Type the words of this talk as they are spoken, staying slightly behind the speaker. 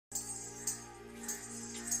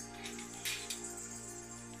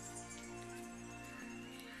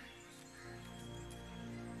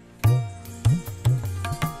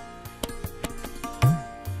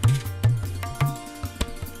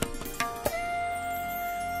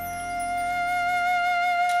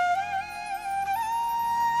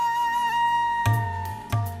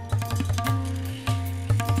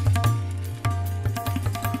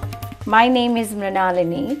My name is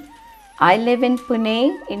Mrinalini. I live in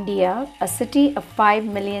Pune, India, a city of 5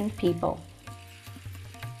 million people.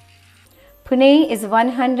 Pune is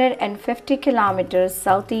 150 kilometers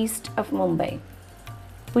southeast of Mumbai.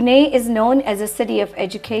 Pune is known as a city of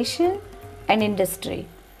education and industry.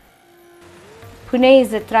 Pune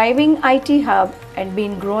is a thriving IT hub and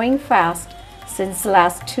been growing fast since the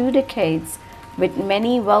last 2 decades with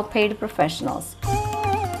many well-paid professionals.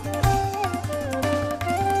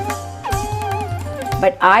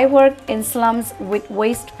 But I work in slums with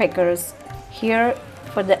waste pickers here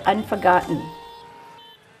for the Unforgotten.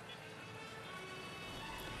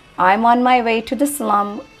 I'm on my way to the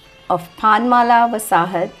slum of Panmala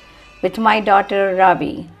Vasahat with my daughter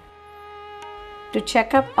Ravi to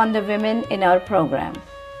check up on the women in our program.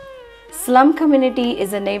 Slum community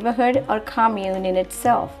is a neighborhood or commune in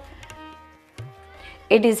itself.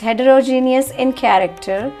 It is heterogeneous in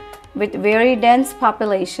character with very dense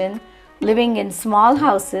population living in small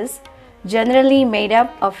houses, generally made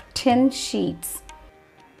up of tin sheets.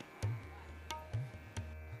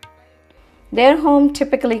 Their home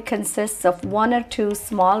typically consists of 1 or 2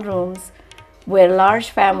 small rooms where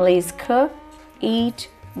large families cook, eat,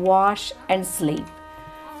 wash, and sleep.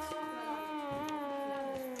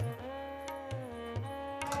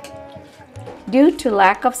 Due to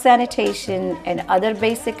lack of sanitation and other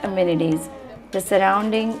basic amenities, the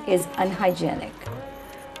surrounding is unhygienic.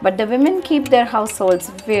 But the women keep their households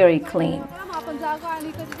very clean.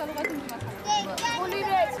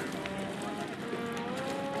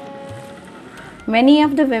 Many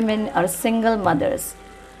of the women are single mothers,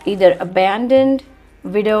 either abandoned,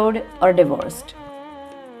 widowed, or divorced.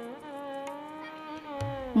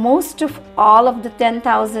 Most of all of the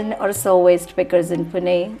 10,000 or so waste pickers in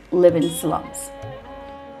Pune live in slums.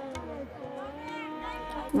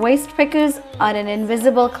 Waste pickers are an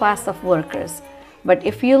invisible class of workers, but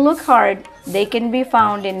if you look hard, they can be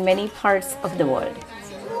found in many parts of the world.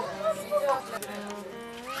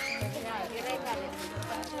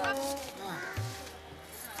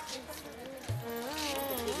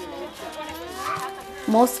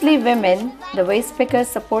 Mostly women, the waste pickers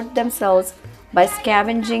support themselves by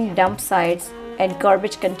scavenging dump sites and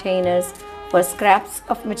garbage containers for scraps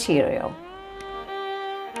of material.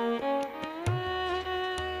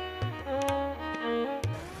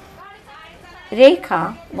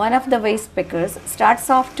 Rekha, one of the waste pickers, starts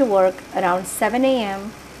off to work around 7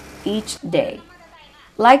 a.m. each day.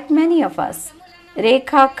 Like many of us,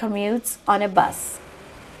 Rekha commutes on a bus,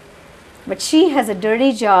 but she has a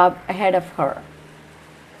dirty job ahead of her.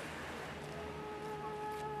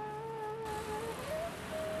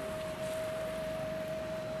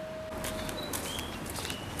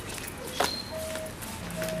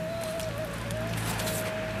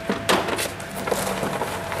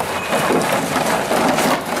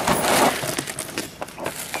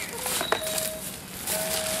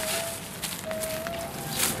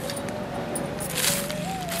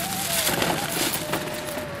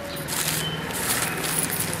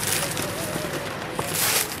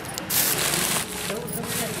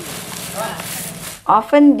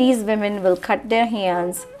 Often these women will cut their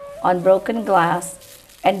hands on broken glass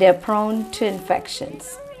and they are prone to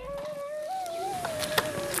infections.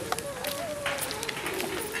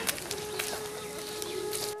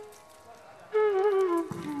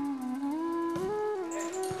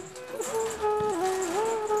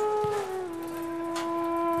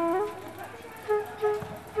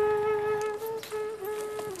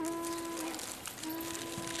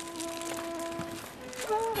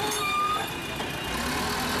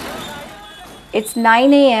 It's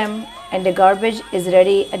 9 a.m. and the garbage is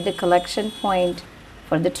ready at the collection point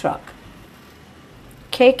for the truck.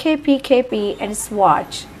 KKPKP and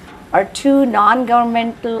Swatch are 2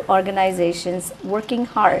 non-governmental organizations working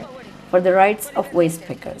hard for the rights of waste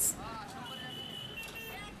pickers.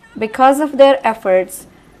 Because of their efforts,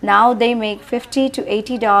 now they make $50 to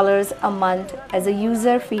 $80 a month as a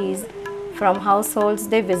user fees from households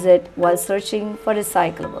they visit while searching for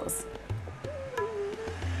recyclables.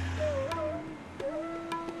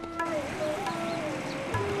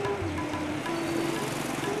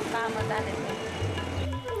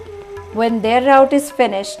 When their route is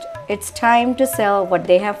finished, it's time to sell what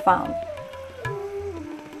they have found.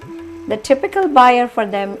 The typical buyer for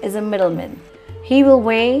them is a middleman. He will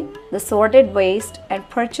weigh the sorted waste and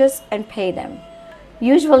purchase and pay them.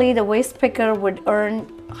 Usually the waste picker would earn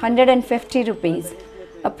 150 rupees,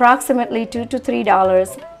 approximately $2 to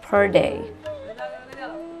 $3 per day.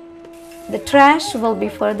 The trash will be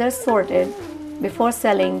further sorted before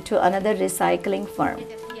selling to another recycling firm.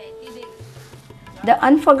 The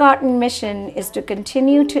Unforgotten mission is to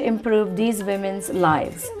continue to improve these women's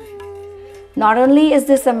lives. Not only is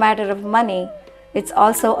this a matter of money, it's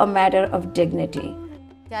also a matter of dignity.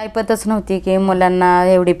 ऐपतच नव्हती की मुलांना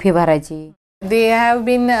एवढी फी भरायची. They have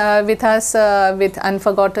been with us with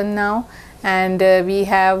Unforgotten now, and we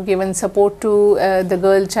have given support to the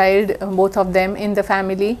girl child, both of them in the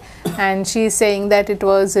family, and she is saying that it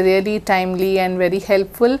was really timely and very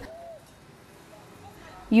helpful.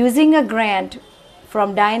 Using a grant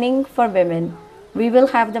from Dining for Women, we will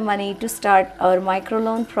have the money to start our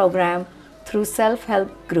microloan program through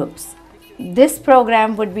self-help groups. This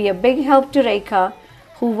program would be a big help to Rekha,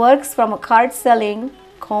 who works from a cart selling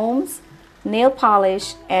combs, nail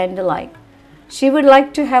polish and the like. She would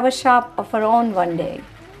like to have a shop of her own one day.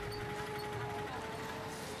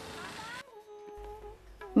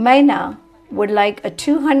 Maina would like a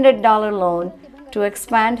 $200 loan to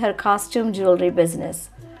expand her costume jewelry business.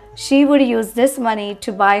 She would use this money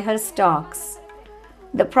to buy her stocks.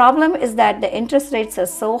 The problem is that the interest rates are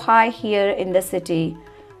so high here in the city,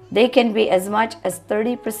 they can be as much as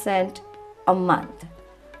 30% a month.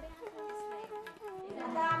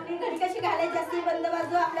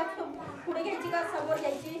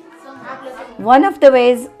 One of the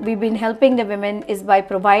ways we've been helping the women is by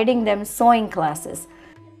providing them sewing classes.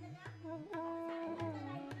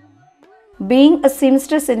 Being a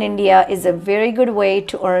seamstress in India is a very good way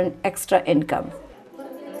to earn extra income.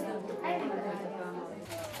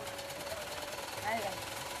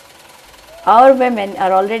 Our women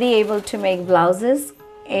are already able to make blouses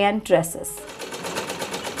and dresses.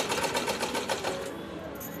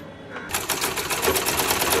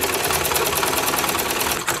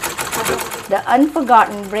 The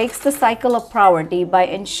Unforgotten breaks the cycle of poverty by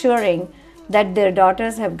ensuring that their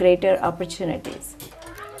daughters have greater opportunities.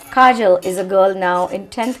 Kajal is a girl now in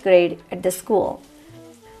 10th grade at the school.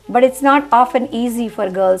 But it's not often easy for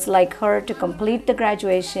girls like her to complete the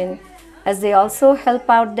graduation, as they also help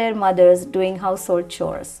out their mothers doing household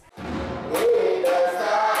chores.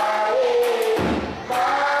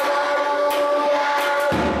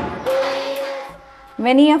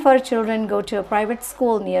 Many of our children go to a private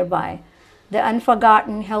school nearby. The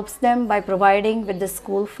Unforgotten helps them by providing with the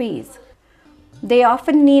school fees. They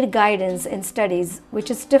often need guidance in studies,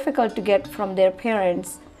 which is difficult to get from their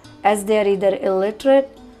parents, as they are either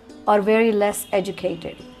illiterate or very less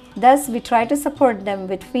educated. Thus, we try to support them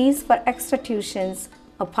with fees for extra tuitions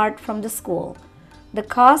apart from the school. The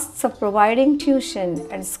costs of providing tuition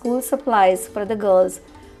and school supplies for the girls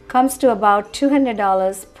comes to about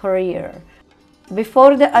 $200 per year.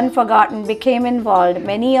 Before the Unforgotten became involved,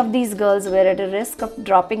 many of these girls were at a risk of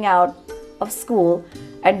dropping out of school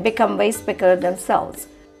and become waste pickers themselves.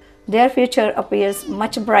 Their future appears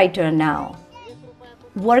much brighter now.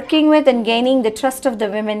 Working with and gaining the trust of the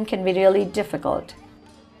women can be really difficult.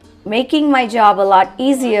 Making my job a lot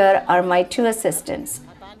easier are my two assistants,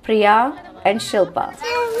 Priya and Shilpa.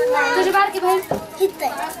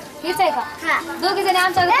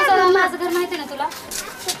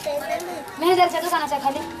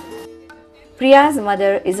 Priya's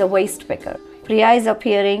mother is a waste picker. Priya is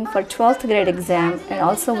appearing for 12th grade exam and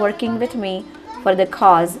also working with me for the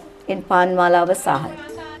cause in Panmala Vasahat.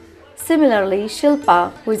 Similarly,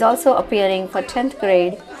 Shilpa, who is also appearing for 10th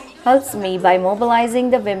grade, helps me by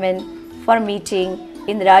mobilizing the women for meeting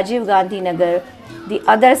in Rajiv Gandhi Nagar, the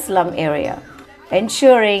other slum area,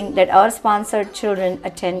 ensuring that our sponsored children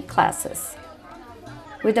attend classes.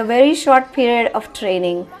 With a very short period of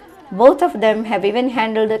training, both of them have even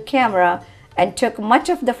handled the camera and took much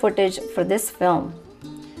of the footage for this film.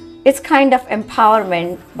 It's kind of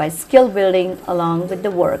empowerment by skill building along with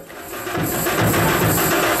the work.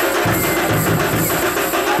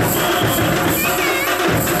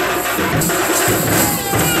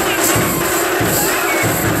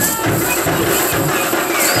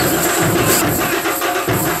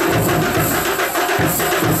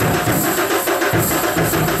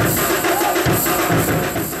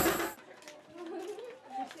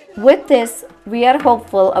 With this, we are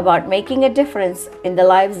hopeful about making a difference in the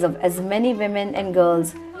lives of as many women and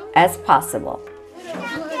girls as possible.